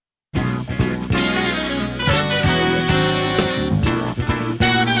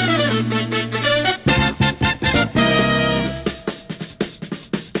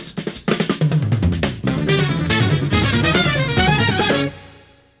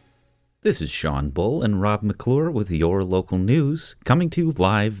This is Sean Bull and Rob McClure with your local news, coming to you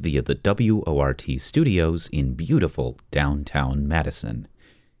live via the WORT studios in beautiful downtown Madison.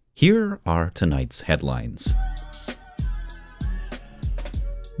 Here are tonight's headlines.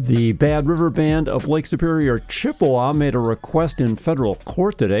 The Bad River Band of Lake Superior, Chippewa made a request in federal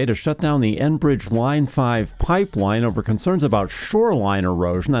court today to shut down the Enbridge Line 5 pipeline over concerns about shoreline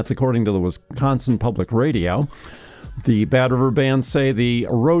erosion. That's according to the Wisconsin Public Radio. The Bad River Band say the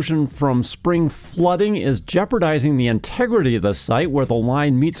erosion from spring flooding is jeopardizing the integrity of the site where the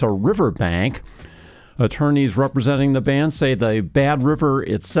line meets a riverbank. Attorneys representing the band say the Bad River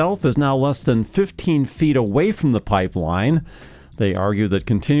itself is now less than 15 feet away from the pipeline. They argue that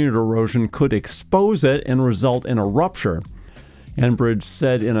continued erosion could expose it and result in a rupture. Enbridge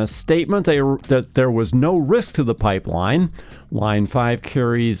said in a statement that there was no risk to the pipeline. Line 5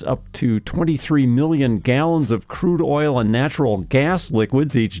 carries up to 23 million gallons of crude oil and natural gas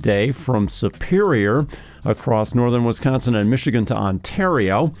liquids each day from Superior across northern Wisconsin and Michigan to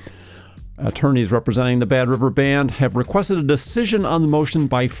Ontario. Attorneys representing the Bad River Band have requested a decision on the motion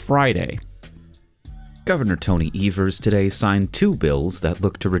by Friday. Governor Tony Evers today signed two bills that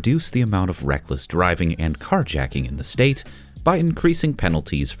look to reduce the amount of reckless driving and carjacking in the state by increasing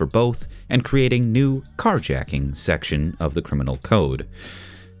penalties for both and creating new carjacking section of the criminal code.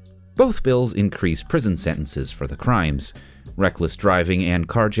 Both bills increase prison sentences for the crimes. Reckless driving and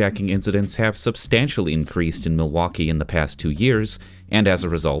carjacking incidents have substantially increased in Milwaukee in the past 2 years, and as a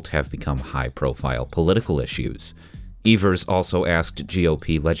result have become high-profile political issues. Evers also asked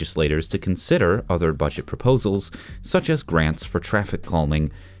GOP legislators to consider other budget proposals, such as grants for traffic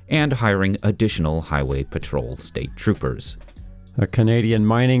calming and hiring additional highway patrol state troopers. A Canadian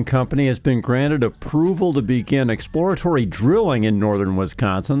mining company has been granted approval to begin exploratory drilling in northern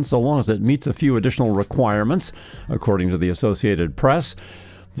Wisconsin, so long as it meets a few additional requirements, according to the Associated Press.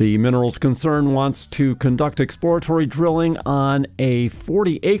 The minerals concern wants to conduct exploratory drilling on a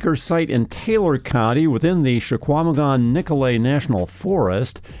 40-acre site in Taylor County within the Chequamegon-Nicolet National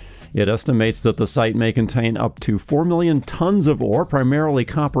Forest. It estimates that the site may contain up to 4 million tons of ore, primarily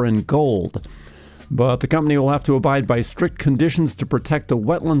copper and gold. But the company will have to abide by strict conditions to protect the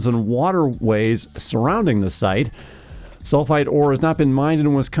wetlands and waterways surrounding the site. Sulfide ore has not been mined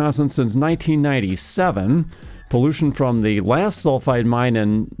in Wisconsin since 1997. Pollution from the last sulfide mine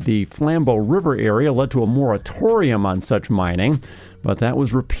in the Flambeau River area led to a moratorium on such mining, but that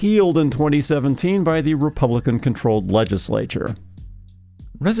was repealed in 2017 by the Republican-controlled legislature.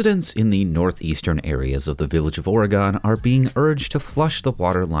 Residents in the northeastern areas of the Village of Oregon are being urged to flush the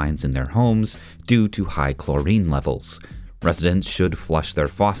water lines in their homes due to high chlorine levels. Residents should flush their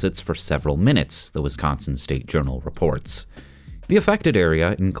faucets for several minutes, the Wisconsin State Journal reports. The affected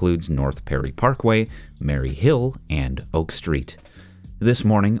area includes North Perry Parkway, Mary Hill, and Oak Street. This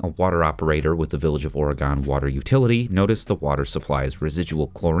morning, a water operator with the Village of Oregon Water Utility noticed the water supply's residual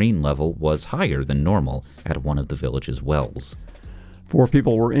chlorine level was higher than normal at one of the village's wells. 4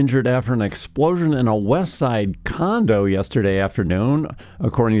 people were injured after an explosion in a West Side condo yesterday afternoon,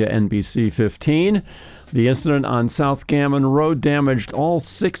 according to NBC 15. The incident on South Gammon Road damaged all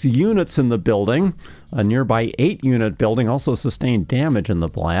 6 units in the building. A nearby 8-unit building also sustained damage in the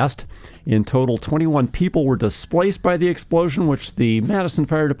blast. In total, 21 people were displaced by the explosion, which the Madison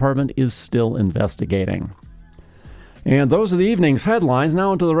Fire Department is still investigating. And those are the evening's headlines.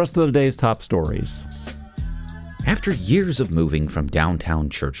 Now into the rest of the day's top stories. After years of moving from downtown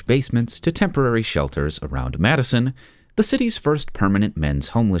church basements to temporary shelters around Madison, the city's first permanent men's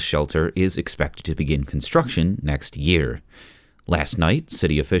homeless shelter is expected to begin construction next year. Last night,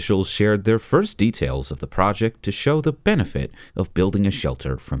 city officials shared their first details of the project to show the benefit of building a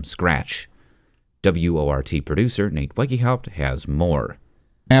shelter from scratch. WORT producer Nate Weigehaupt has more.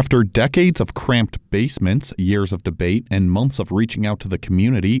 After decades of cramped basements, years of debate, and months of reaching out to the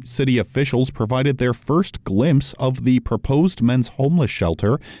community, city officials provided their first glimpse of the proposed men's homeless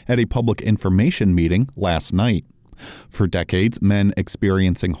shelter at a public information meeting last night. For decades, men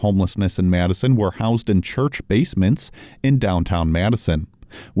experiencing homelessness in Madison were housed in church basements in downtown Madison.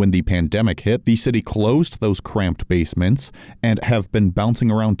 When the pandemic hit, the city closed those cramped basements and have been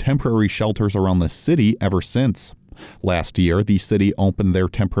bouncing around temporary shelters around the city ever since. Last year, the city opened their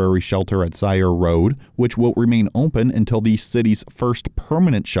temporary shelter at Zaire Road, which will remain open until the city's first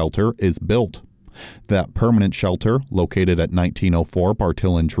permanent shelter is built. That permanent shelter, located at 1904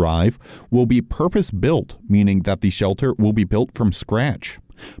 Bartillon Drive, will be purpose-built, meaning that the shelter will be built from scratch.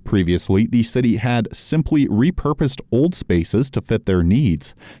 Previously, the city had simply repurposed old spaces to fit their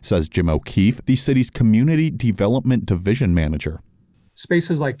needs, says Jim O'Keefe, the city's Community Development Division Manager.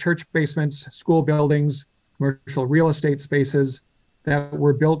 Spaces like church basements, school buildings, commercial real estate spaces, that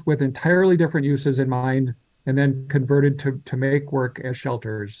were built with entirely different uses in mind and then converted to make work as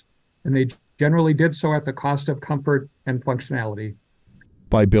shelters. And they generally did so at the cost of comfort and functionality.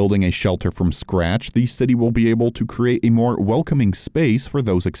 By building a shelter from scratch, the city will be able to create a more welcoming space for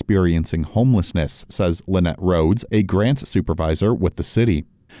those experiencing homelessness, says Lynette Rhodes, a grants supervisor with the city.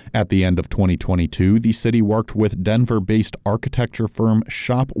 At the end of 2022, the city worked with Denver-based architecture firm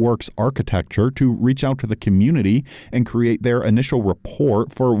Shopworks Architecture to reach out to the community and create their initial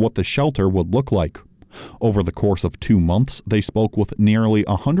report for what the shelter would look like. Over the course of 2 months, they spoke with nearly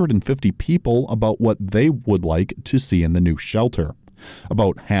 150 people about what they would like to see in the new shelter.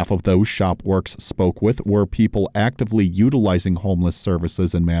 About half of those Shopworks spoke with were people actively utilizing homeless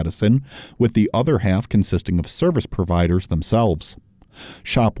services in Madison, with the other half consisting of service providers themselves.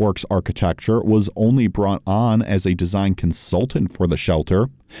 Shopworks Architecture was only brought on as a design consultant for the shelter.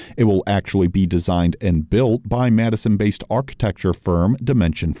 It will actually be designed and built by Madison-based architecture firm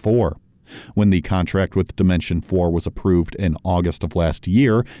Dimension 4. When the contract with Dimension 4 was approved in August of last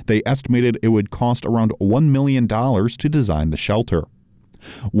year, they estimated it would cost around $1 million to design the shelter.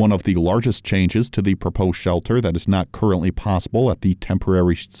 One of the largest changes to the proposed shelter that is not currently possible at the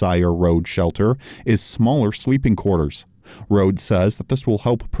temporary Sire Road shelter is smaller sleeping quarters. Rhodes says that this will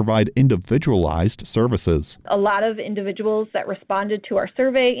help provide individualized services. A lot of individuals that responded to our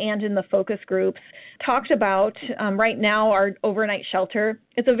survey and in the focus groups talked about right now our overnight shelter.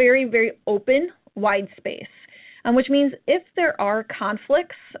 It's a very, very open, wide space. Which means if there are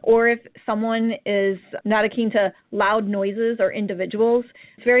conflicts or if someone is not keen to loud noises or individuals,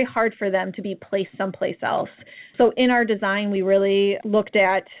 it's very hard for them to be placed someplace else. So in our design, we really looked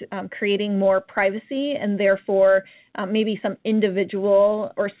at creating more privacy and therefore maybe some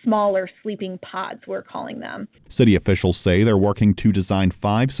individual or smaller sleeping pods, we're calling them. City officials say they're working to design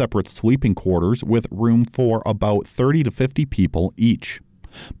 5 separate sleeping quarters with room for about 30 to 50 people each.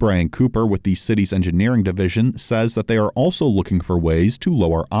 Brian Cooper with the city's engineering division says that they are also looking for ways to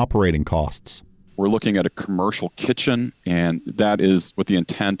lower operating costs. We're looking at a commercial kitchen, and that is with the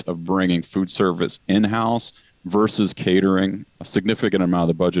intent of bringing food service in-house versus catering. A significant amount of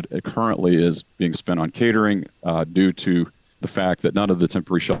the budget currently is being spent on catering due to the fact that none of the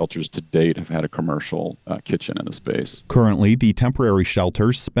temporary shelters to date have had a commercial kitchen in the space. Currently, the temporary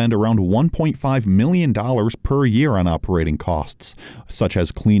shelters spend around $1.5 million per year on operating costs, such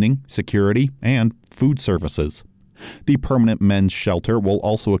as cleaning, security, and food services. The permanent men's shelter will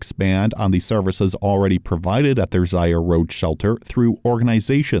also expand on the services already provided at their Sire Road shelter through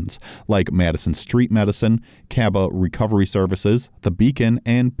organizations like Madison Street Medicine, CABA Recovery Services, The Beacon,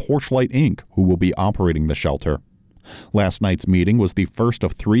 and Porchlight Inc., who will be operating the shelter. Last night's meeting was the first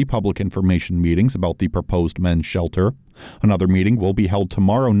of 3 public information meetings about the proposed men's shelter. Another meeting will be held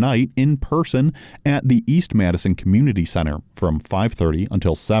tomorrow night in person at the East Madison Community Center from 5:30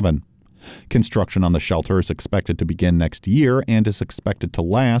 until 7. Construction on the shelter is expected to begin next year and is expected to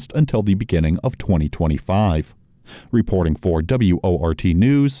last until the beginning of 2025. Reporting for WORT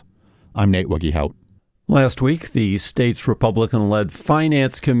News, I'm Nate Wiggyhout. Last week, the state's Republican-led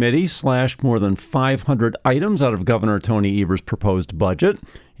Finance Committee slashed more than 500 items out of Governor Tony Evers' proposed budget,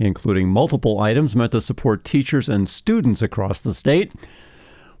 including multiple items meant to support teachers and students across the state.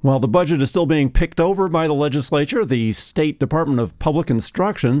 While the budget is still being picked over by the legislature, the State Department of Public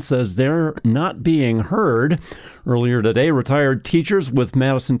Instruction says they're not being heard. Earlier today, retired teachers with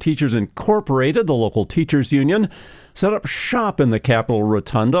Madison Teachers Incorporated, the local teachers union, set up shop in the Capitol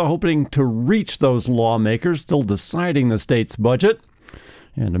Rotunda, hoping to reach those lawmakers still deciding the state's budget.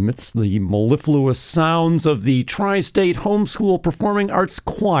 And amidst the mellifluous sounds of the Tri-State Homeschool Performing Arts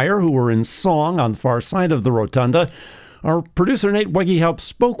Choir, who were in song on the far side of the rotunda, our producer Nate Weggehout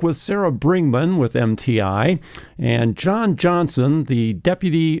spoke with Sarah Bringman with MTI and John Johnson, the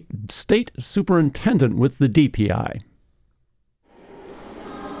Deputy State Superintendent with the DPI.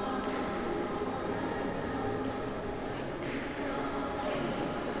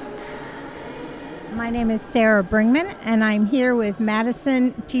 My name is Sarah Bringman, and I'm here with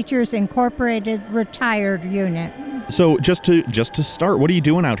Madison Teachers Incorporated Retired Unit. So just to start, what are you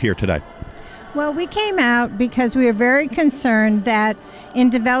doing out here today? Well, we came out because we are very concerned that in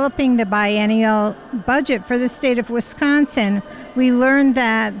developing the biennial budget for the state of Wisconsin, we learned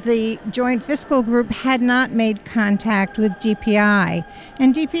that the Joint Fiscal Group had not made contact with DPI.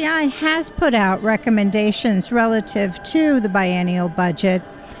 And DPI has put out recommendations relative to the biennial budget.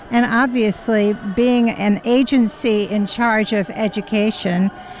 And obviously, being an agency in charge of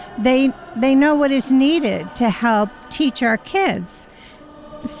education, they know what is needed to help teach our kids.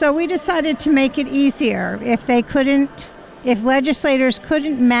 So we decided to make it easier. If legislators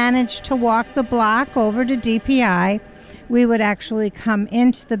couldn't manage to walk the block over to DPI, we would actually come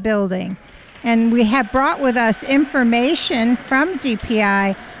into the building. And we have brought with us information from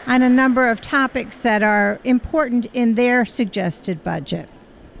DPI on a number of topics that are important in their suggested budget.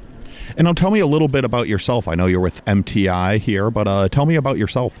 And now tell me a little bit about yourself. I know you're with MTI here, but tell me about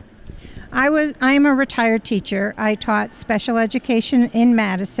yourself. I am a retired teacher. I taught special education in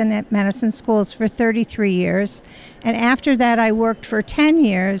Madison at Madison schools for 33 years. And after that, I worked for 10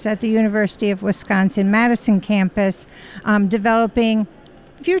 years at the University of Wisconsin-Madison campus, developing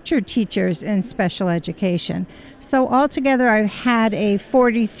future teachers in special education. So altogether, I've had a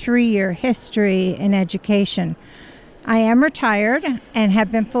 43-year history in education. I am retired and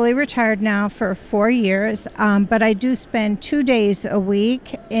have been fully retired now for 4 years, but I do spend 2 days a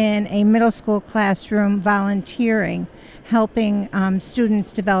week in a middle school classroom volunteering, helping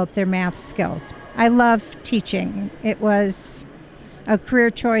students develop their math skills. I love teaching. It was a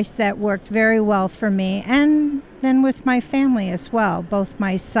career choice that worked very well for me, and then with my family as well. Both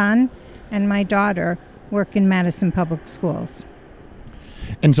my son and my daughter work in Madison Public Schools.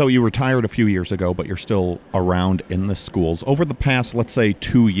 And so you retired a few years ago, but you're still around in the schools. Over the past, let's say,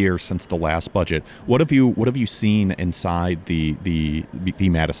 2 years since the last budget, what have you seen inside the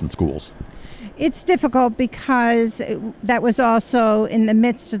Madison schools? It's difficult because that was also in the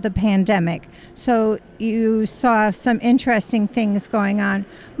midst of the pandemic. So you saw some interesting things going on.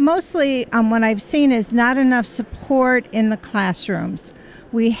 Mostly what I've seen is not enough support in the classrooms.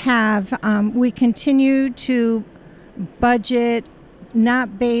 We continue to budget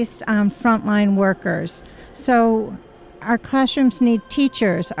not based on frontline workers. So our classrooms need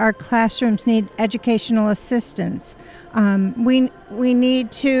teachers. Our classrooms need educational assistants. We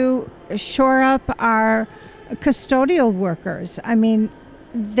need to shore up our custodial workers. I mean,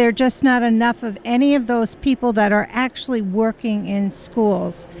 there are just not enough of any of those people that are actually working in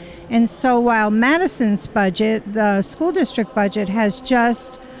schools. And so while Madison's budget, the school district budget, has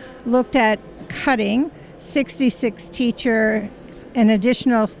just looked at cutting 66 teachers, an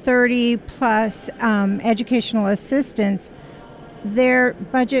additional 30 plus educational assistants, their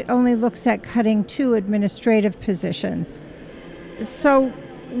budget only looks at cutting 2 administrative positions. So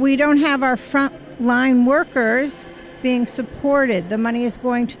we don't have our frontline workers being supported. The money is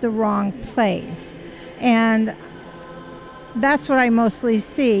going to the wrong place. And that's what I mostly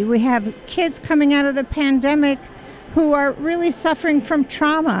see. We have kids coming out of the pandemic who are really suffering from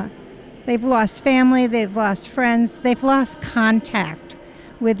trauma. They've lost family, they've lost friends, they've lost contact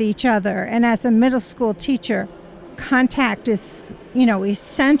with each other. And as a middle school teacher, contact is,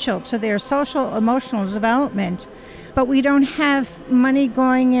 essential to their social, emotional development. But we don't have money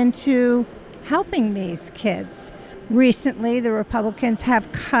going into helping these kids. Recently, the Republicans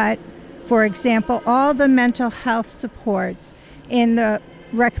have cut, for example, all the mental health supports in the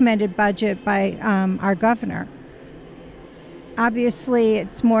recommended budget by our governor. Obviously,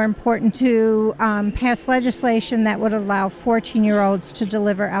 it's more important to pass legislation that would allow 14-year-olds to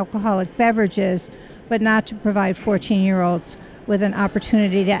deliver alcoholic beverages, but not to provide 14-year-olds with an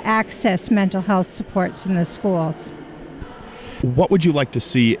opportunity to access mental health supports in the schools. What would you like to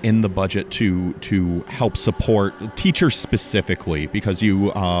see in the budget to help support teachers specifically? Because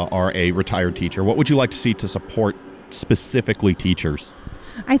you are a retired teacher. What would you like to see to support specifically teachers?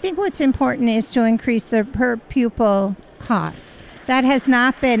 I think what's important is to increase the per pupil costs. That has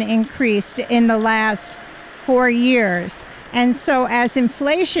not been increased in the last 4 years. And so as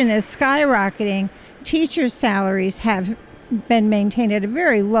inflation is skyrocketing, teachers' salaries have been maintained at a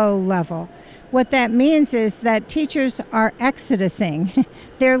very low level. What that means is that teachers are exodusing.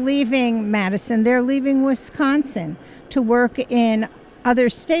 They're leaving Madison, they're leaving Wisconsin to work in other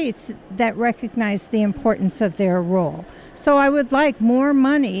states that recognize the importance of their role. So I would like more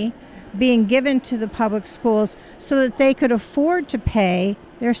money being given to the public schools so that they could afford to pay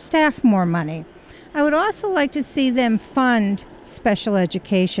their staff more money. I would also like to see them fund special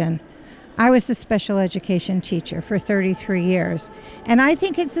education. I was a special education teacher for 33 years, and I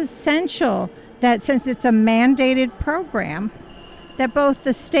think it's essential that since it's a mandated program, that both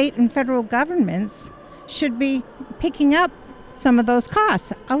the state and federal governments should be picking up some of those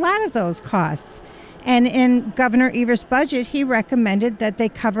costs, a lot of those costs. And in Governor Evers' budget, he recommended that they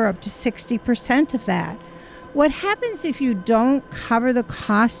cover up to 60% of that. What happens if you don't cover the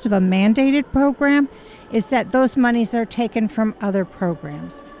cost of a mandated program is that those monies are taken from other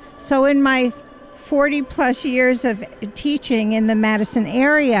programs. So in my 40 plus years of teaching in the Madison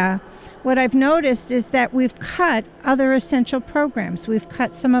area, what I've noticed is that we've cut other essential programs. We've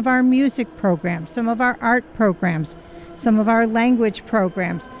cut some of our music programs, some of our art programs, some of our language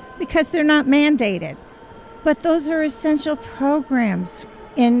programs, because they're not mandated. But those are essential programs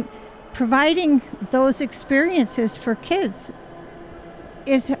in providing those experiences for kids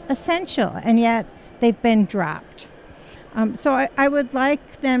is essential, and yet they've been dropped. So I would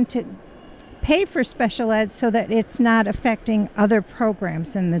like them to pay for special ed so that it's not affecting other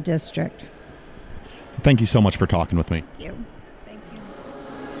programs in the district. Thank you so much for talking with me. Thank you. Thank you.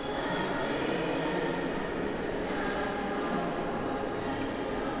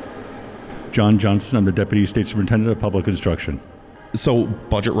 John Johnson, I'm the Deputy State Superintendent of Public Instruction. So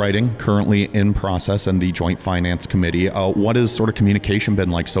budget writing currently in process in the Joint Finance Committee. What has sort of communication been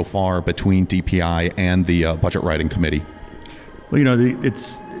like so far between DPI and the Budget Writing Committee? Well,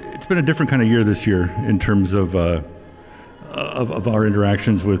 it's been a different kind of year this year in terms of our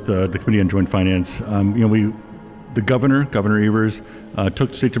interactions with the Committee on Joint Finance. The Governor Evers,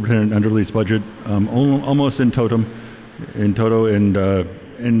 took State Superintendent Underley's budget almost in toto,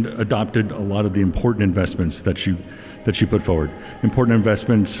 and adopted a lot of the important investments that she put forward. Important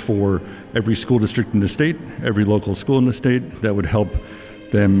investments for every school district in the state, every local school in the state, that would help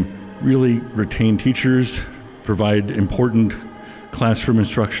them really retain teachers, provide important classroom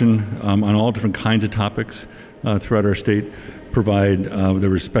instruction on all different kinds of topics throughout our state. There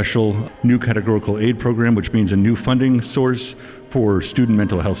was special new categorical aid program, which means a new funding source for student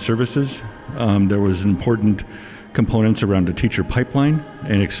mental health services. There was important components around the teacher pipeline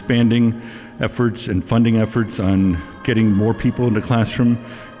and expanding efforts and funding efforts on getting more people into classroom,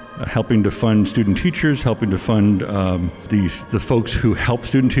 helping to fund student teachers, helping to fund the folks who help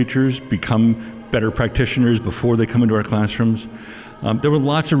student teachers become better practitioners before they come into our classrooms. There were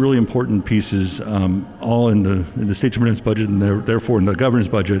lots of really important pieces, all in the State Superintendent's budget and therefore in the Governor's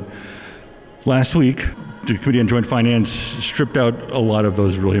budget. Last week, the Committee on Joint Finance stripped out a lot of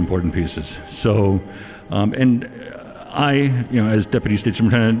those really important pieces. So, and I, as Deputy State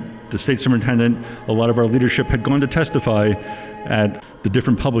Superintendent, the State Superintendent, a lot of our leadership had gone to testify at the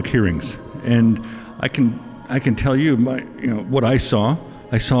different public hearings. And I can tell you what I saw.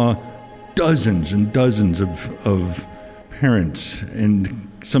 I saw dozens and dozens of parents and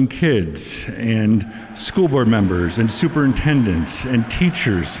some kids and school board members and superintendents and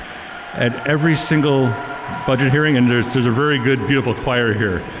teachers at every single budget hearing. And there's a very good, beautiful choir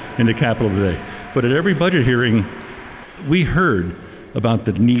here in the Capitol today. But at every budget hearing, we heard about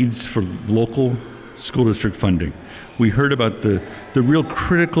the needs for local school district funding. We heard about the real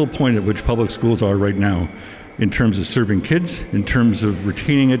critical point at which public schools are right now in terms of serving kids, in terms of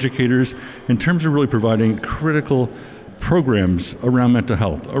retaining educators, in terms of really providing critical programs around mental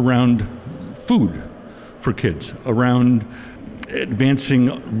health, around food for kids, around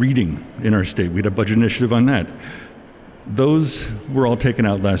advancing reading in our state. We had a budget initiative on that. Those were all taken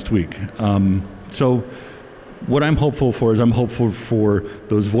out last week. So what I'm hopeful for is I'm hopeful for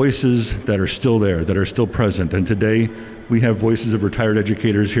those voices that are still there, that are still present. And today we have voices of retired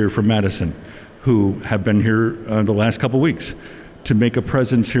educators here from Madison who have been here the last couple weeks to make a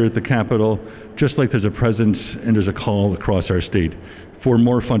presence here at the Capitol, just like there's a presence and there's a call across our state for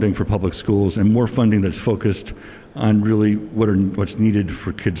more funding for public schools and more funding that's focused on really what's needed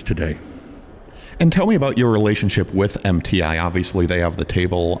for kids today. And tell me about your relationship with MTI. Obviously, they have the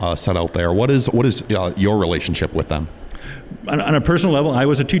table set out there. What is your relationship with them? On a personal level, I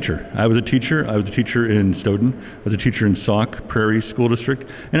was a teacher. I was a teacher in Stoughton. I was a teacher in Sauk Prairie School District,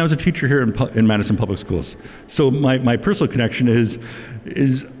 and I was a teacher here in Madison Public Schools. So my personal connection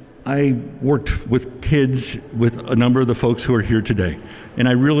is I worked with kids with a number of the folks who are here today, and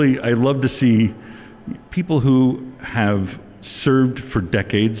I love to see people who have served for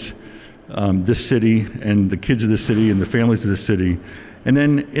decades this city and the kids of this city and the families of this city, and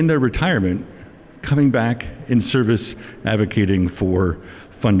then in their retirement, coming back in service, advocating for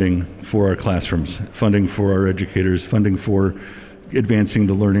funding for our classrooms, funding for our educators, funding for advancing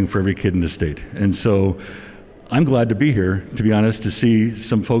the learning for every kid in the state. And so I'm glad to be here, to be honest, to see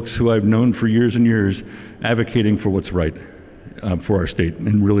some folks who I've known for years and years advocating for what's right for our state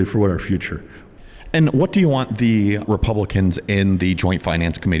and really for what our future. And what do you want the Republicans in the Joint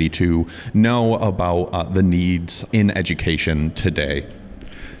Finance Committee to know about the needs in education today?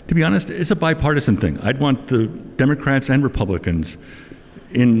 To be honest, it's a bipartisan thing. I'd want the Democrats and Republicans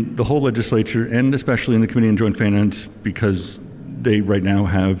in the whole legislature, and especially in the Committee on Joint Finance, because they right now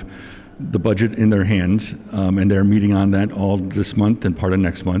have the budget in their hands, and they're meeting on that all this month and part of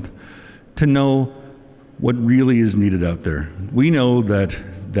next month, to know what really is needed out there. We know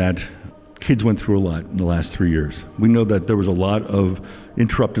that kids went through a lot in the last 3 years. We know that there was a lot of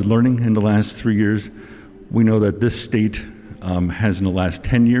interrupted learning in the last 3 years. We know that this state has in the last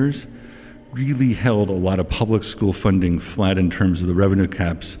 10 years really held a lot of public school funding flat in terms of the revenue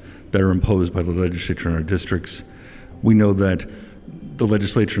caps that are imposed by the legislature in our districts. We know that the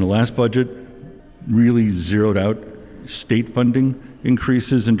legislature in the last budget really zeroed out state funding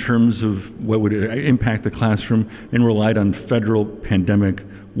increases in terms of what would impact the classroom and relied on federal pandemic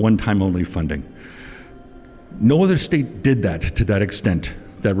one-time only funding. No other state did that to that extent,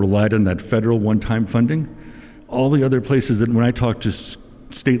 that relied on that federal one-time funding. All the other places that when I talk to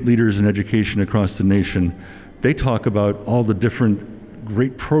state leaders in education across the nation, they talk about all the different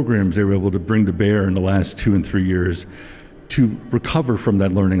great programs they were able to bring to bear in the last 2 and 3 years to recover from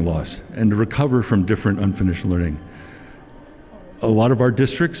that learning loss and to recover from different unfinished learning. A lot of our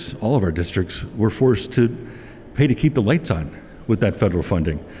districts, all of our districts, were forced to pay to keep the lights on with that federal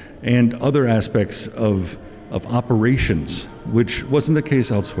funding and other aspects of operations, which wasn't the case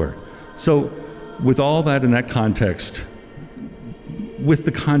elsewhere. So with all that in that context, with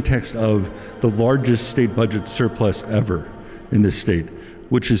the context of the largest state budget surplus ever in this state,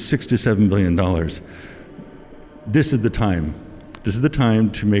 which is $6 to $7 billion, this is the time. This is the time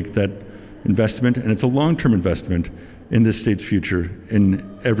to make that investment, and it's a long-term investment in this state's future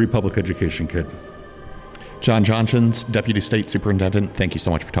in every public education kid. John Johnsons, Deputy State Superintendent, thank you so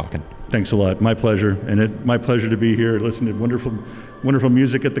much for talking. Thanks a lot. My pleasure. And my pleasure to be here, listening to wonderful, wonderful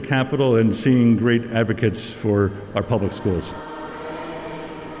music at the Capitol and seeing great advocates for our public schools.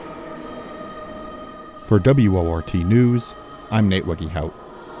 For WORT News, I'm Nate Wiggy-Hout.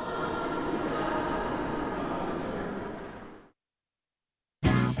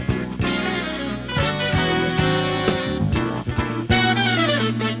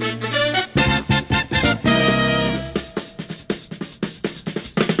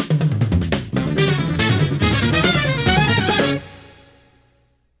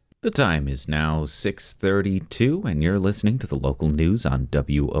 The time is now 6:32, and you're listening to the local news on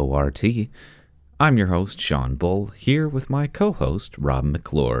WORT. I'm your host, Sean Bull, here with my co-host, Rob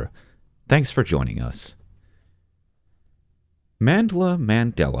McClure. Thanks for joining us.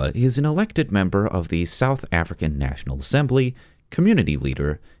 Mandela is an elected member of the South African National Assembly, community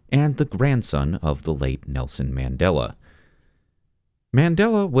leader, and the grandson of the late Nelson Mandela.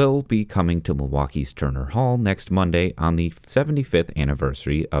 Mandela will be coming to Milwaukee's Turner Hall next Monday on the 75th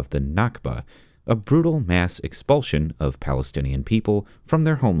anniversary of the Nakba, a brutal mass expulsion of Palestinian people from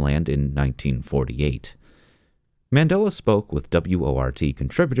their homeland in 1948. Mandela spoke with WORT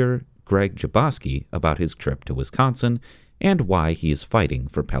contributor Greg Jaboski about his trip to Wisconsin and why he is fighting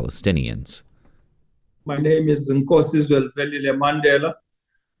for Palestinians. My name is Nkosi Zwelivelile Mandela.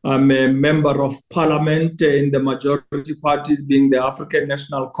 I'm a member of parliament in the majority party, being the African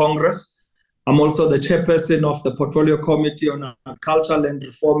National Congress. I'm also the chairperson of the Portfolio Committee on Agriculture, Land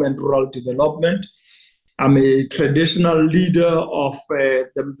Reform and Rural Development. I'm a traditional leader of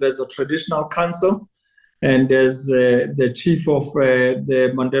the Mvezo Traditional Council and as the chief of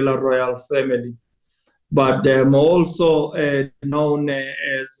the Mandela Royal Family. But I'm also known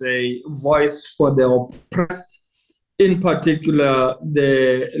as a voice for the oppressed, in particular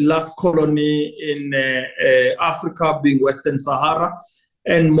the last colony in Africa being Western Sahara,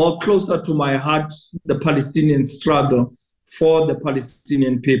 and more closer to my heart, the Palestinian struggle for the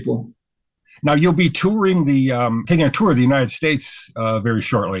Palestinian people. Now you'll be touring taking a tour of the United States very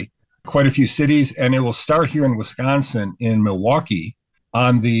shortly, quite a few cities, and it will start here in Wisconsin, in Milwaukee,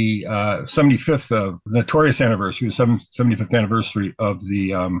 on the 75th notorious anniversary, the 75th anniversary of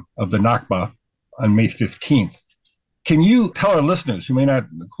the Nakba on May 15th. Can you tell our listeners who may not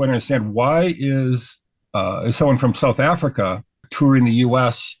quite understand why is someone from South Africa touring the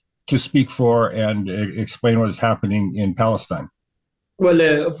U.S. to speak for and explain what is happening in Palestine?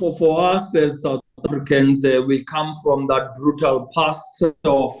 Well, for us as South Africans, we come from that brutal past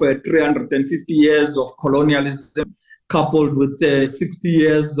of 350 years of colonialism, coupled with 60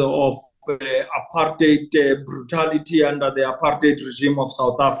 years of apartheid brutality under the apartheid regime of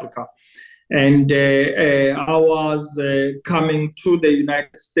South Africa. And ours coming to the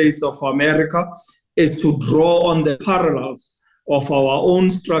United States of America is to draw on the parallels of our own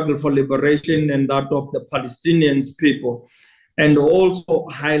struggle for liberation and that of the Palestinian people, and also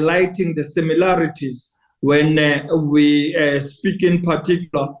highlighting the similarities when we speak in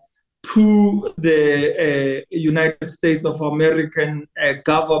particular to the United States of American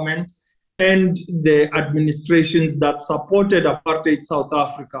government and the administrations that supported apartheid South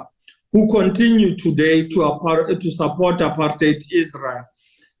Africa, who continue today to support apartheid Israel.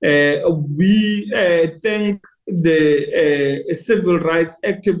 We thank the civil rights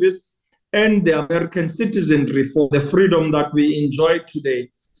activists and the American citizenry for the freedom that we enjoy today.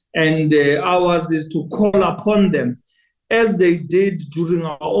 And ours is to call upon them, as they did during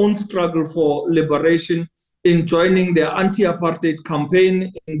our own struggle for liberation, in joining the anti-apartheid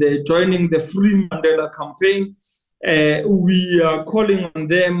campaign, in joining the Free Mandela campaign, we are calling on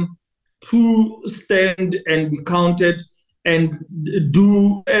them to stand and be counted and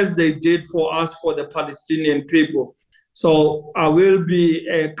do as they did for us, for the Palestinian people. So I will be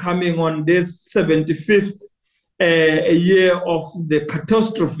coming on this 75th year of the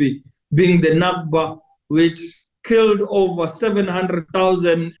catastrophe, being the Nakba, which killed over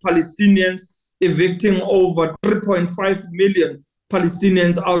 700,000 Palestinians, evicting over 3.5 million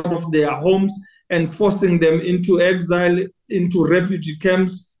Palestinians out of their homes and forcing them into exile, into refugee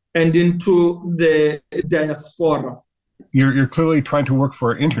camps, and into the diaspora. You're clearly trying to work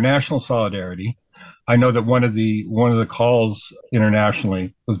for international solidarity. I know that one of the calls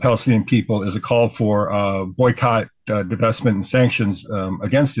internationally with the Palestinian people is a call for boycott, divestment, and sanctions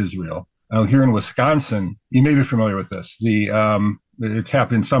against Israel. Here in Wisconsin, you may be familiar with this. It's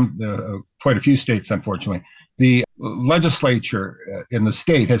happened in quite a few states, unfortunately. The legislature in the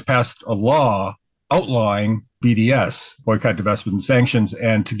state has passed a law outlawing BDS, boycott, divestment, and sanctions,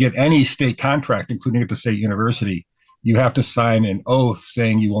 and to get any state contract, including at the state university, you have to sign an oath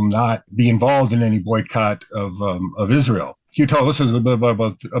saying you will not be involved in any boycott of Israel. Can you tell us a little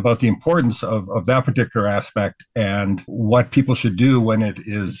bit about the importance of that particular aspect and what people should do when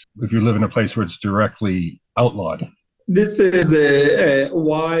if you live in a place where it's directly outlawed? This is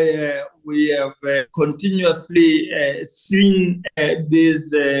why we have continuously seen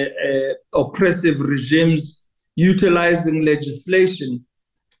these oppressive regimes utilizing legislation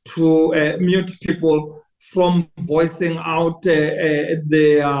to mute people from voicing out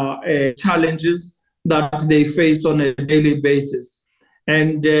their challenges that they face on a daily basis.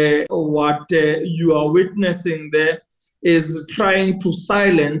 And what you are witnessing there is trying to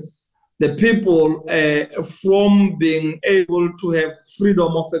silence the people from being able to have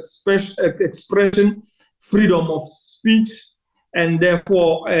freedom of expression, freedom of speech. And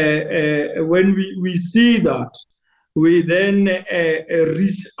therefore, when we see that, we then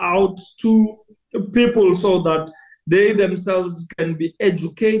reach out to people so that they themselves can be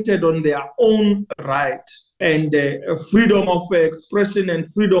educated on their own right. And freedom of expression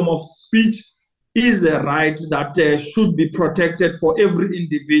and freedom of speech is a right that should be protected for every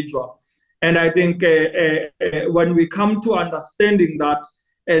individual. And I think when we come to understanding that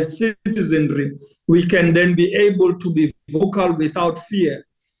as citizenry, we can then be able to be vocal without fear.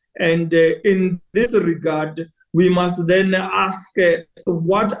 And in this regard, we must then ask,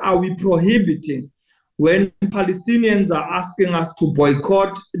 what are we prohibiting when Palestinians are asking us to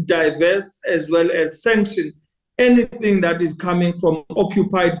boycott, divest, as well as sanction anything that is coming from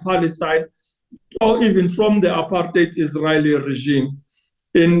occupied Palestine or even from the apartheid Israeli regime?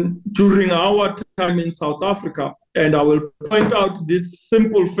 During our time in South Africa, and I will point out this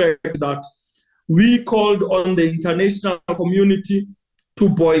simple fact that we called on the international community to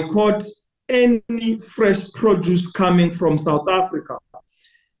boycott any fresh produce coming from South Africa.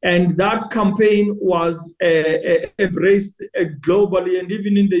 And that campaign was embraced globally and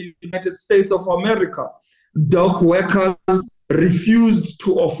even in the United States of America. Dock workers refused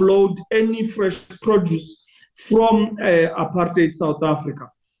to offload any fresh produce from apartheid South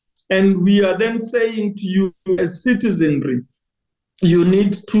Africa. And we are then saying to you as citizenry, you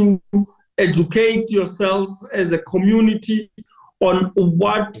need to educate yourselves as a community on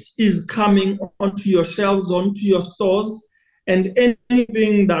what is coming onto your shelves, onto your stores, and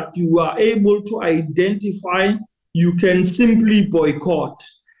anything that you are able to identify, you can simply boycott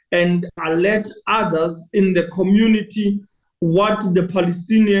and alert others in the community what the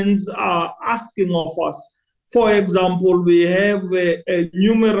Palestinians are asking of us. For example, we have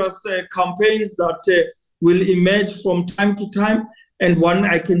numerous campaigns that will emerge from time to time. And one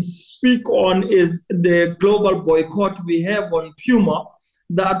I can speak on is the global boycott we have on Puma,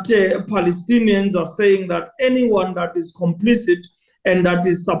 that Palestinians are saying that anyone that is complicit and that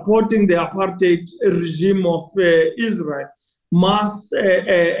is supporting the apartheid regime of Israel must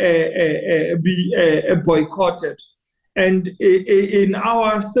be boycotted. And in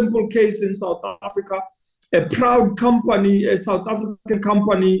our simple case in South Africa, a proud company, a South African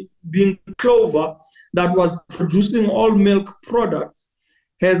company being Clover, that was producing all milk products,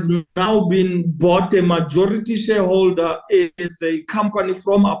 has now been bought. A majority shareholder is a company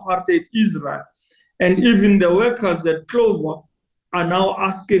from apartheid Israel. And even the workers at Clover are now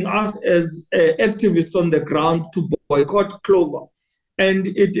asking us as activists on the ground to boycott Clover. And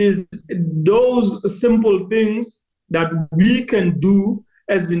it is those simple things that we can do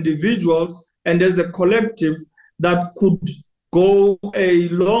as individuals and as a collective that could go a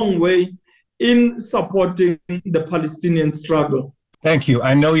long way in supporting the Palestinian struggle. Thank you.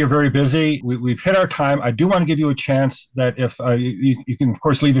 I know you're very busy. We've hit our time. I do want to give you a chance that if you can, of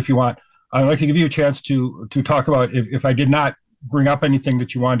course, leave if you want. I'd like to give you a chance to talk about, if I did not bring up anything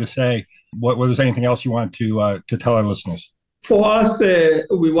that you wanted to say, whether there's anything else you want to tell our listeners. For us,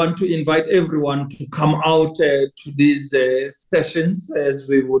 we want to invite everyone to come out to these sessions, as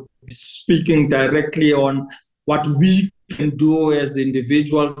we would be speaking directly on what we can do as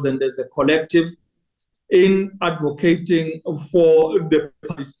individuals and as a collective in advocating for the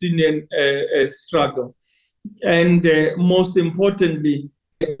Palestinian struggle. And most importantly,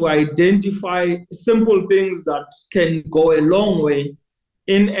 to identify simple things that can go a long way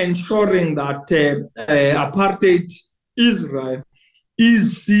in ensuring that apartheid Israel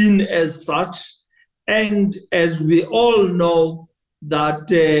is seen as such. And as we all know, that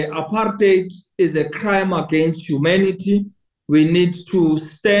apartheid is a crime against humanity, we need to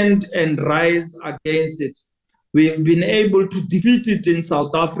stand and rise against it. We've been able to defeat it in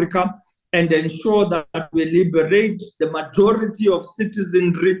South Africa and ensure that we liberate the majority of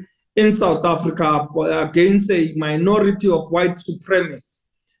citizenry in South Africa against a minority of white supremacists.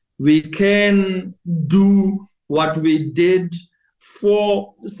 We can do what we did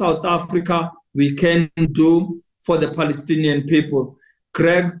for South Africa, we can do for the Palestinian people.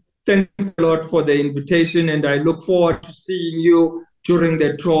 Greg, thanks a lot for the invitation, and I look forward to seeing you during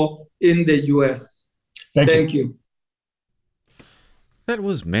the tour in the U.S. Thank you. That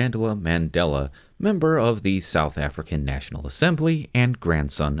was Mandela, member of the South African National Assembly and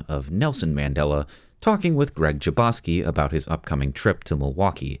grandson of Nelson Mandela, talking with Greg Jaboski about his upcoming trip to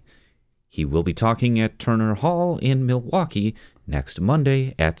Milwaukee. He will be talking at Turner Hall in Milwaukee next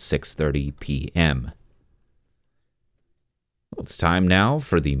Monday at 6:30 p.m. Well, it's time now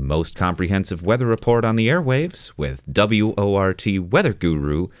for the most comprehensive weather report on the airwaves with WORT weather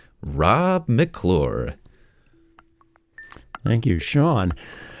guru Rob McClure. Thank you, Sean.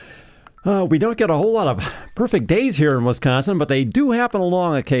 We don't get a whole lot of perfect days here in Wisconsin, but they do happen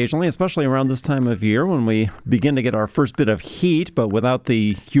along occasionally, especially around this time of year when we begin to get our first bit of heat, but without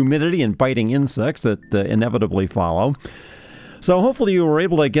the humidity and biting insects that inevitably follow. So hopefully you were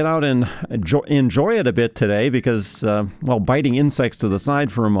able to get out and enjoy it a bit today because, biting insects to the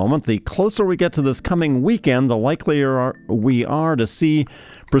side for a moment, the closer we get to this coming weekend, the likelier we are to see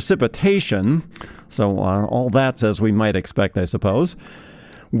precipitation. So all that's as we might expect, I suppose.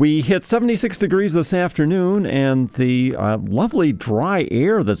 We hit 76 degrees this afternoon, and the lovely dry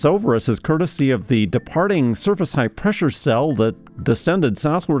air that's over us is courtesy of the departing surface high-pressure cell that descended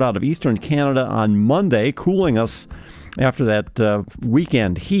southward out of eastern Canada on Monday, cooling us after that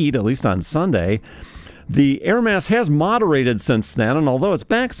weekend heat, at least on Sunday. The air mass has moderated since then, and although its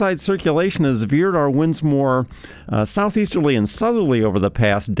backside circulation has veered our winds more southeasterly and southerly over the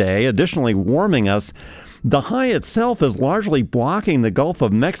past day, additionally warming us, the high itself is largely blocking the Gulf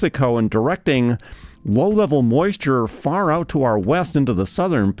of Mexico and directing low-level moisture far out to our west into the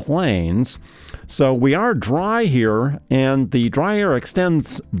southern plains. So we are dry here, and the dry air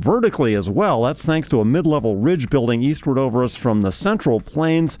extends vertically as well. That's thanks to a mid-level ridge building eastward over us from the central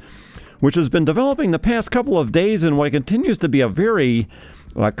plains, which has been developing the past couple of days in what continues to be a very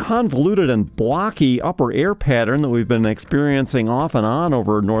convoluted and blocky upper air pattern that we've been experiencing off and on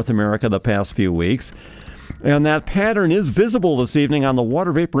over North America the past few weeks. And that pattern is visible this evening on the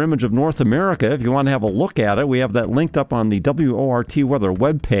water vapor image of North America. If you want to have a look at it, we have that linked up on the WORT weather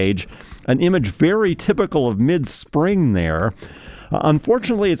webpage, an image very typical of mid-spring there.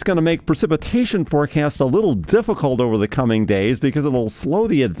 Unfortunately, it's going to make precipitation forecasts a little difficult over the coming days because it'll slow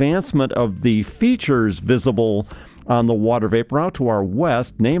the advancement of the features visible on the water vapor out to our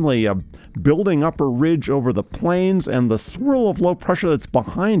west, namely a building upper ridge over the plains and the swirl of low pressure that's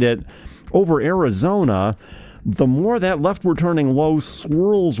behind it over Arizona. The more that leftward turning low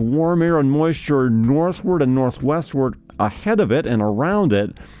swirls warm air and moisture northward and northwestward ahead of it and around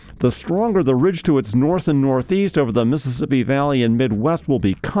it, the stronger the ridge to its north and northeast over the Mississippi Valley and Midwest will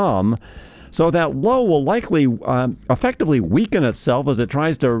become. So that low will likely effectively weaken itself as it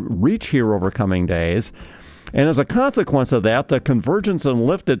tries to reach here over coming days. And as a consequence of that, the convergence and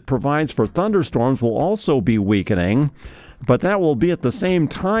lift it provides for thunderstorms will also be weakening. But that will be at the same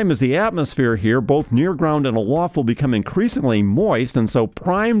time as the atmosphere here, both near ground and aloft, will become increasingly moist and so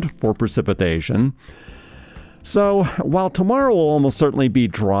primed for precipitation. So while tomorrow will almost certainly be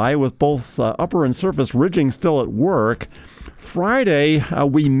dry with both upper and surface ridging still at work, Friday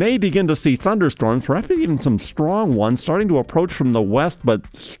we may begin to see thunderstorms, perhaps even some strong ones, starting to approach from the west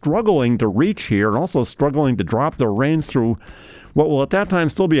but struggling to reach here and also struggling to drop their rains through what will at that time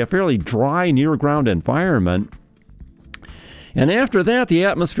still be a fairly dry near ground environment. And after that, the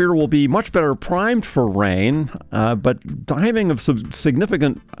atmosphere will be much better primed for rain, but timing of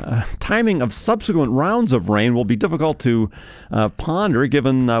subsequent rounds of rain will be difficult to ponder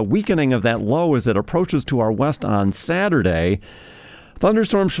given weakening of that low as it approaches to our west on Saturday.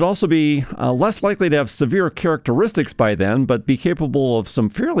 Thunderstorms should also be less likely to have severe characteristics by then, but be capable of some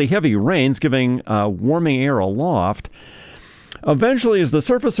fairly heavy rains, giving warming air aloft. Eventually, as the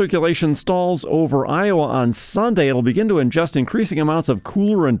surface circulation stalls over Iowa on Sunday, it'll begin to ingest increasing amounts of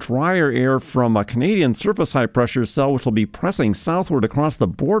cooler and drier air from a Canadian surface high-pressure cell, which will be pressing southward across the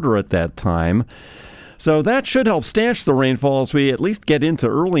border at that time. So that should help stanch the rainfall as we at least get into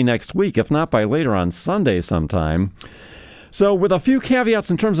early next week, if not by later on Sunday sometime. So with a few caveats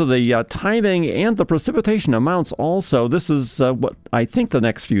in terms of the timing and the precipitation amounts also, this is what I think the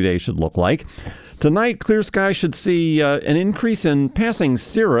next few days should look like. Tonight, clear skies should see an increase in passing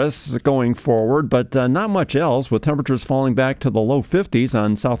cirrus going forward, but not much else, with temperatures falling back to the low 50s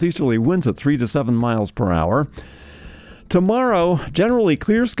on southeasterly winds at 3 to 7 miles per hour. Tomorrow, generally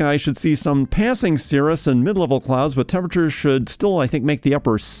clear skies should see some passing cirrus and mid-level clouds, but temperatures should still, I think, make the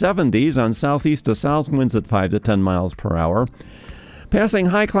upper 70s on southeast to south winds at 5 to 10 miles per hour. Passing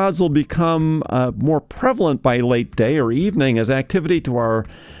high clouds will become more prevalent by late day or evening as activity to our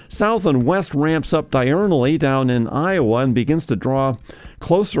south and west ramps up diurnally down in Iowa and begins to draw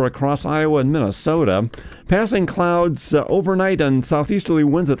closer across Iowa and Minnesota. Passing clouds overnight and southeasterly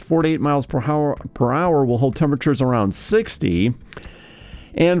winds at 4 to 8 miles per hour will hold temperatures around 60.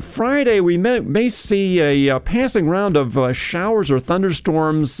 And Friday, we may see a passing round of showers or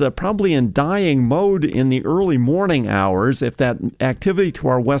thunderstorms, probably in dying mode in the early morning hours, if that activity to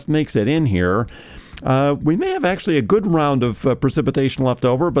our west makes it in here. We may have actually a good round of precipitation left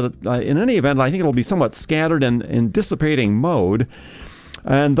over, but in any event, I think it'll be somewhat scattered and in dissipating mode.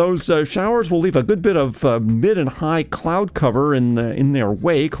 And those showers will leave a good bit of mid and high cloud cover in their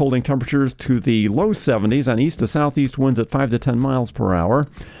wake, holding temperatures to the low 70s on east to southeast winds at 5 to 10 miles per hour.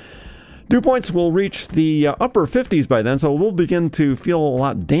 Dew points will reach the upper 50s by then, so we'll begin to feel a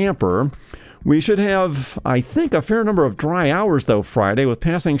lot damper. We should have, I think, a fair number of dry hours, though, Friday, with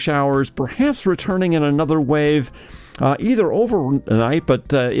passing showers perhaps returning in another wave either overnight,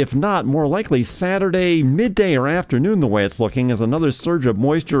 but if not, more likely Saturday midday or afternoon, the way it's looking, as another surge of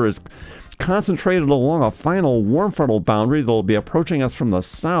moisture is concentrated along a final warm frontal boundary that will be approaching us from the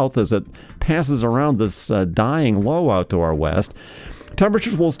south as it passes around this dying low out to our west.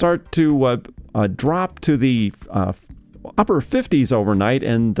 Temperatures will start to drop to the upper 50s overnight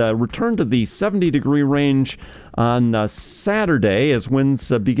and return to the 70-degree range on Saturday as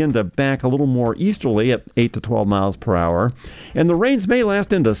winds begin to back a little more easterly at 8 to 12 miles per hour. And the rains may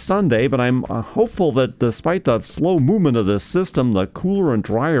last into Sunday, but I'm hopeful that despite the slow movement of this system, the cooler and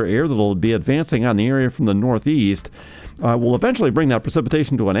drier air that will be advancing on the area from the northeast will eventually bring that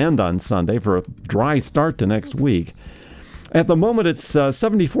precipitation to an end on Sunday for a dry start to next week. At the moment, it's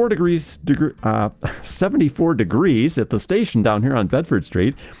 74 degrees at the station down here on Bedford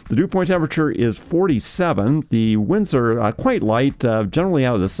Street. The dew point temperature is 47. The winds are quite light, generally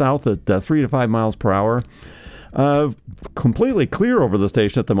out of the south at 3 to 5 miles per hour. Completely clear over the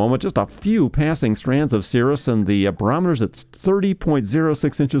station at the moment. Just a few passing strands of cirrus, and the barometer's at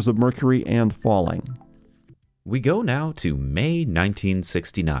 30.06 inches of mercury and falling. We go now to May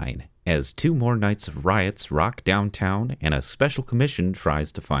 1969. As 2 more nights of riots rock downtown and a special commission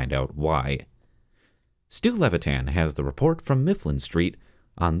tries to find out why. Stu Levitan has the report from Mifflin Street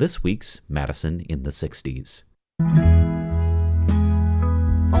on this week's Madison in the 60s.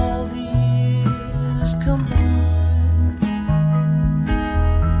 All these combined,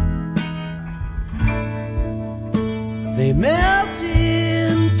 they melt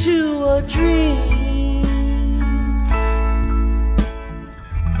into a dream.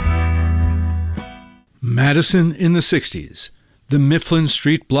 Madison in the 60s, the Mifflin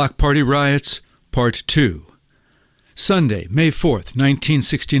Street Block Party Riots, Part 2. Sunday, May 4th,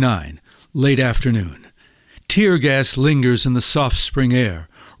 1969, late afternoon. Tear gas lingers in the soft spring air.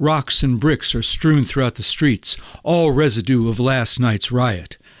 Rocks and bricks are strewn throughout the streets, all residue of last night's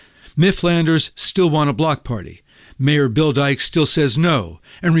riot. Mifflanders still want a block party. Mayor Bill Dyke still says no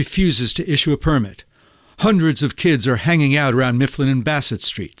and refuses to issue a permit. Hundreds of kids are hanging out around Mifflin and Bassett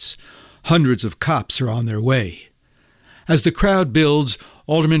streets. Hundreds of cops are on their way. As the crowd builds,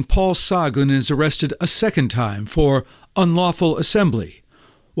 Alderman Paul Soglin is arrested a second time for unlawful assembly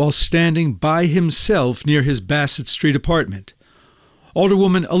while standing by himself near his Bassett Street apartment.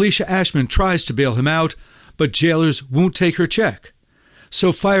 Alderwoman Alicia Ashman tries to bail him out, but jailers won't take her check.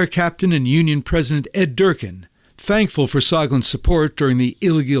 So Fire Captain and Union President Ed Durkin, thankful for Soglin's support during the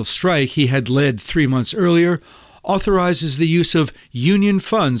illegal strike he had led 3 months earlier, authorizes the use of union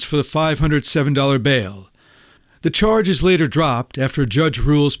funds for the $507 bail. The charge is later dropped after a judge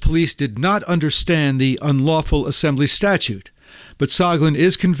rules police did not understand the unlawful assembly statute, but Soglin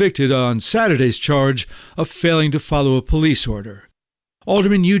is convicted on Saturday's charge of failing to follow a police order.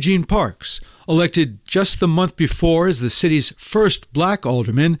 Alderman Eugene Parks, elected just the month before as the city's first black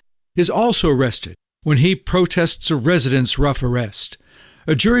alderman, is also arrested when he protests a resident's rough arrest.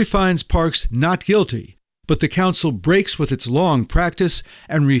 A jury finds Parks not guilty, but the council breaks with its long practice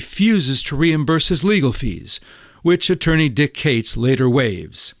and refuses to reimburse his legal fees, which attorney Dick Cates later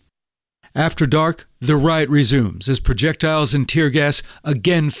waives. After dark, the riot resumes as projectiles and tear gas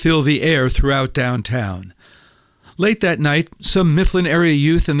again fill the air throughout downtown. Late that night, some Mifflin area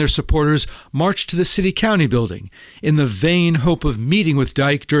youth and their supporters marched to the city-county building in the vain hope of meeting with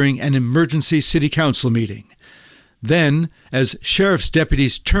Dyke during an emergency city council meeting. Then, as sheriff's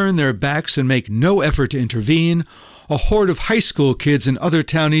deputies turn their backs and make no effort to intervene, a horde of high school kids and other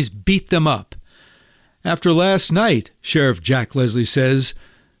townies beat them up. After last night, Sheriff Jack Leslie says,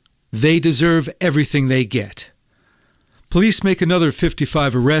 they deserve everything they get. Police make another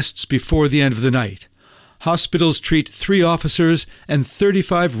 55 arrests before the end of the night. Hospitals treat 3 officers and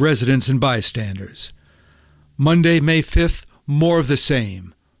 35 residents and bystanders. Monday, May 5th, more of the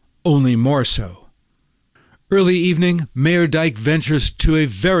same, only more so. Early evening, Mayor Dyke ventures to a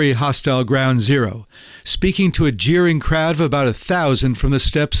very hostile Ground Zero, speaking to a jeering crowd of about 1,000 from the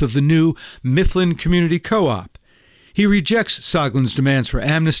steps of the new Mifflin Community Co-op. He rejects Soglin's demands for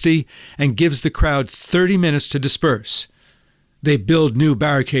amnesty and gives the crowd 30 minutes to disperse. They build new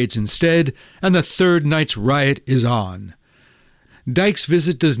barricades instead, and the third night's riot is on. Dyke's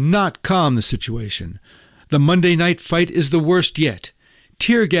visit does not calm the situation. The Monday night fight is the worst yet.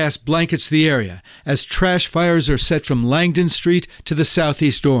 Tear gas blankets the area as trash fires are set from Langdon Street to the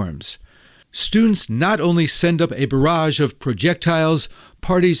southeast dorms. Students not only send up a barrage of projectiles,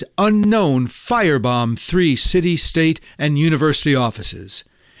 parties unknown firebomb 3 city, state, and university offices.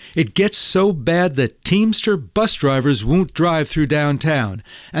 It gets so bad that Teamster bus drivers won't drive through downtown,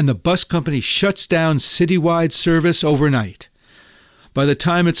 and the bus company shuts down citywide service overnight. By the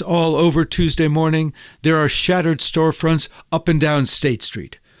time it's all over Tuesday morning, there are shattered storefronts up and down State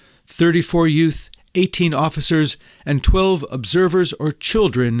Street. 34 youth, 18 officers, and 12 observers or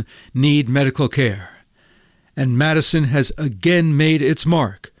children need medical care. And Madison has again made its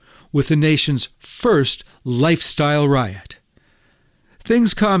mark with the nation's first lifestyle riot.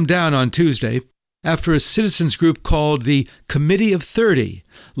 Things calmed down on Tuesday after a citizens group called the Committee of 30,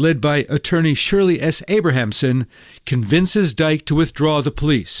 led by attorney Shirley S. Abrahamson, convinces Dyke to withdraw the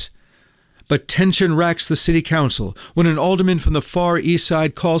police. But tension racks the city council when an alderman from the far east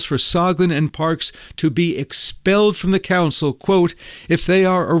side calls for Soglin and Parks to be expelled from the council, quote, if they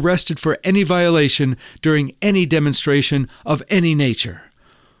are arrested for any violation during any demonstration of any nature.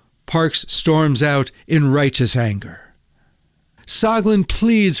 Parks storms out in righteous anger. Soglin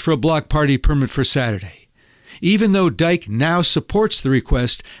pleads for a block party permit for Saturday, even though Dyke now supports the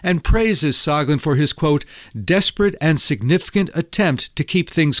request and praises Soglin for his, quote, desperate and significant attempt to keep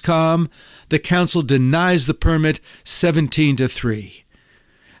things calm. The council denies the permit 17-3.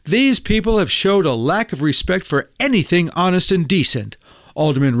 These people have showed a lack of respect for anything honest and decent,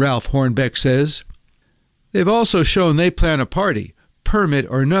 Alderman Ralph Hornbeck says. They've also shown they plan a party, permit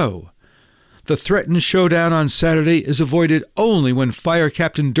or no. The threatened showdown on Saturday is avoided only when Fire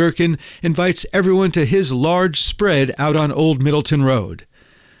Captain Durkin invites everyone to his large spread out on Old Middleton Road.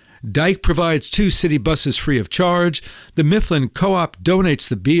 Dyke provides 2 city buses free of charge, the Mifflin Co-op donates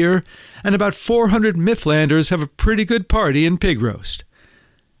the beer, and about 400 Mifflanders have a pretty good party in pig roast.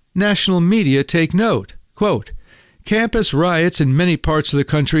 National media take note, quote, campus riots in many parts of the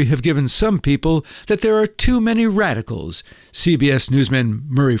country have given some people that there are too many radicals, CBS newsman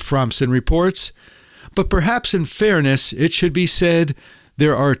Murray Frompson reports. But perhaps in fairness, it should be said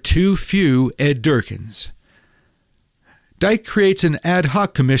there are too few Ed Durkins. Dyke creates an ad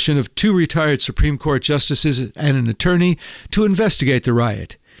hoc commission of 2 retired Supreme Court justices and an attorney to investigate the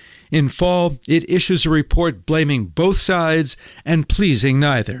riot. In fall, it issues a report blaming both sides and pleasing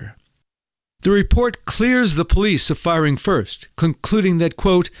neither. The report clears the police of firing first, concluding that,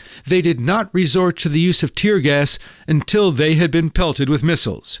 quote, they did not resort to the use of tear gas until they had been pelted with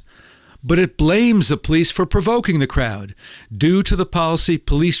missiles. But it blames the police for provoking the crowd, due to the policy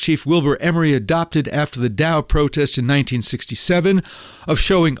Police Chief Wilbur Emery adopted after the Dow protest in 1967 of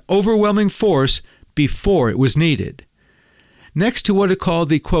showing overwhelming force before it was needed. Next to what it called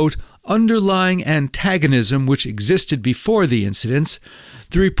the, quote, underlying antagonism which existed before the incidents,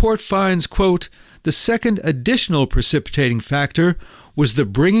 the report finds, quote, the second additional precipitating factor was the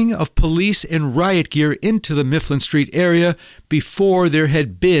bringing of police and riot gear into the Mifflin Street area before there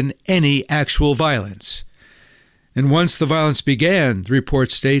had been any actual violence. And once the violence began, the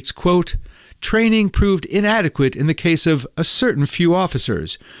report states, quote, training proved inadequate in the case of a certain few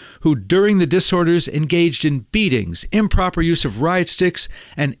officers who during the disorders engaged in beatings, improper use of riot sticks,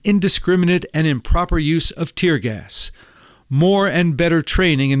 and indiscriminate and improper use of tear gas. More and better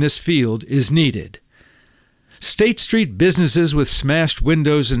training in this field is needed. State Street businesses with smashed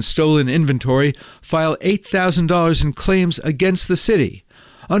windows and stolen inventory file $8,000 in claims against the city,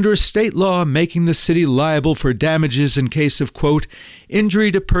 under a state law making the city liable for damages in case of, quote,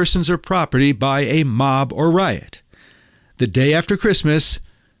 injury to persons or property by a mob or riot. The day after Christmas,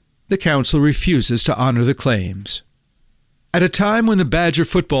 the council refuses to honor the claims. At a time when the Badger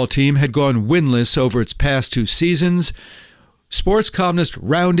football team had gone winless over its past 2 seasons, sports columnist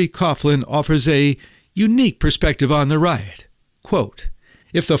Roundy Coughlin offers a unique perspective on the riot. Quote,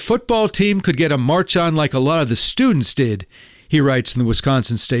 if the football team could get a march on like a lot of the students did, he writes in the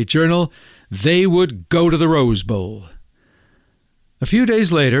Wisconsin State Journal, they would go to the Rose Bowl. A few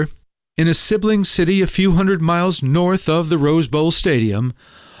days later, in a sibling city a few hundred miles north of the Rose Bowl Stadium,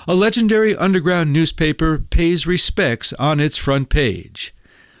 a legendary underground newspaper pays respects on its front page.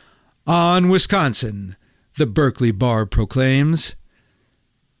 On Wisconsin, the Berkeley Bar proclaims.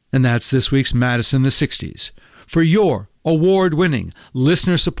 And that's this week's Madison the 60s. For your award-winning,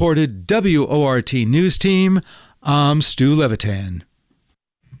 listener-supported WORT news team, I'm Stu Levitan.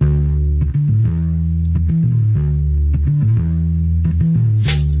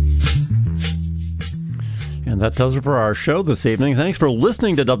 And that does it for our show this evening. Thanks for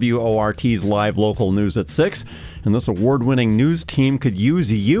listening to WORT's live local news at 6. And this award-winning news team could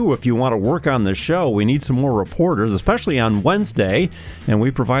use you if you want to work on the show. We need some more reporters, especially on Wednesday, and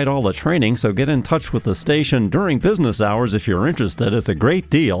we provide all the training, so get in touch with the station during business hours if you're interested. It's a great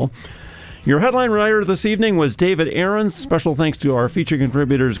deal. Your headline writer this evening was David Aarons. Special thanks to our feature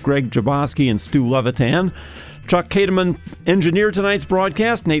contributors Greg Jaboski and Stu Levitan. Chuck Kateman engineered tonight's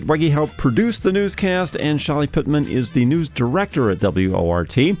broadcast. Nate Wegge helped produce the newscast, and Shelley Pittman is the news director at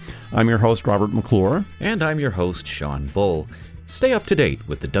WORT. I'm your host, Robert McClure. And I'm your host, Sean Bull. Stay up to date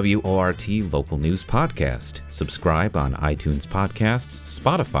with the WORT Local News Podcast. Subscribe on iTunes Podcasts,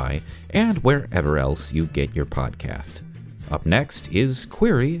 Spotify, and wherever else you get your podcast. Up next is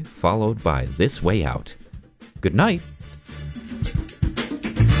Query, followed by This Way Out. Good night.